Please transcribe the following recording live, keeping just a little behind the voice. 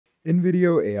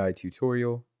InVideo AI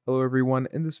tutorial. Hello everyone,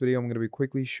 in this video I'm going to be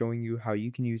quickly showing you how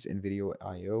you can use InVideo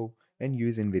IO and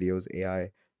use InVideo's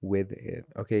AI with it.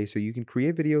 Okay, so you can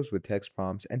create videos with text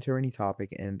prompts, enter any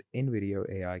topic, and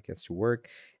InVideo AI gets to work.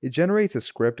 It generates a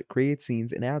script, creates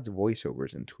scenes, and adds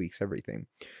voiceovers and tweaks everything.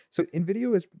 So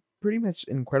InVideo is pretty much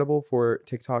incredible for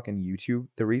TikTok and YouTube.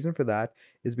 The reason for that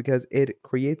is because it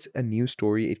creates a new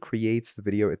story, it creates the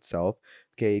video itself.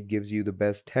 Okay, it gives you the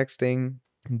best texting,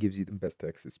 gives you the best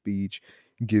text to speech,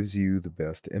 gives you the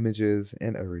best images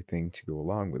and everything to go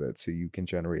along with it. So you can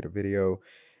generate a video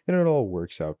and it all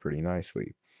works out pretty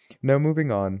nicely. Now,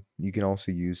 moving on, you can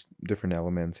also use different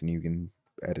elements and you can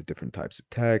edit different types of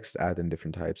text, add in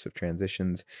different types of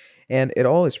transitions, and it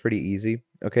all is pretty easy.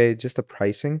 Okay, just the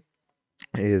pricing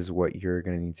is what you're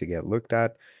going to need to get looked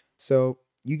at. So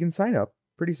you can sign up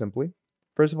pretty simply.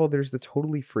 First of all, there's the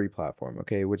totally free platform,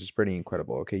 okay, which is pretty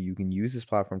incredible. Okay, you can use this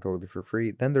platform totally for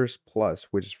free. Then there's Plus,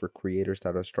 which is for creators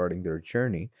that are starting their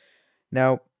journey.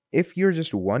 Now, if you're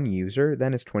just one user,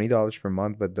 then it's $20 per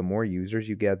month, but the more users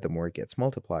you get, the more it gets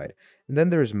multiplied. And then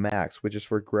there's Max, which is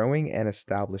for growing and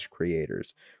established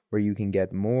creators, where you can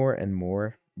get more and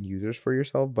more users for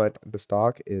yourself, but the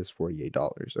stock is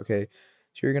 $48, okay?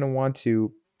 So you're going to want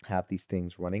to have these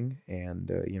things running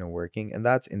and working, and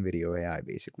that's NVIDIA AI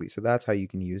basically. So that's how you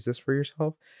can use this for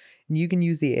yourself. And you can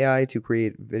use the AI to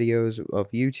create videos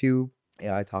of YouTube,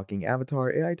 AI talking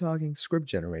avatar, AI talking script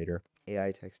generator,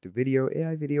 AI text to video,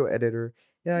 AI video editor,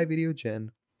 AI video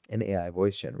gen, and AI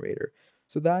voice generator.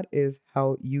 So that is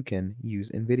how you can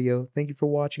use InVideo. Thank you for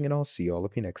watching, and I'll see all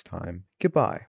of you next time. Goodbye.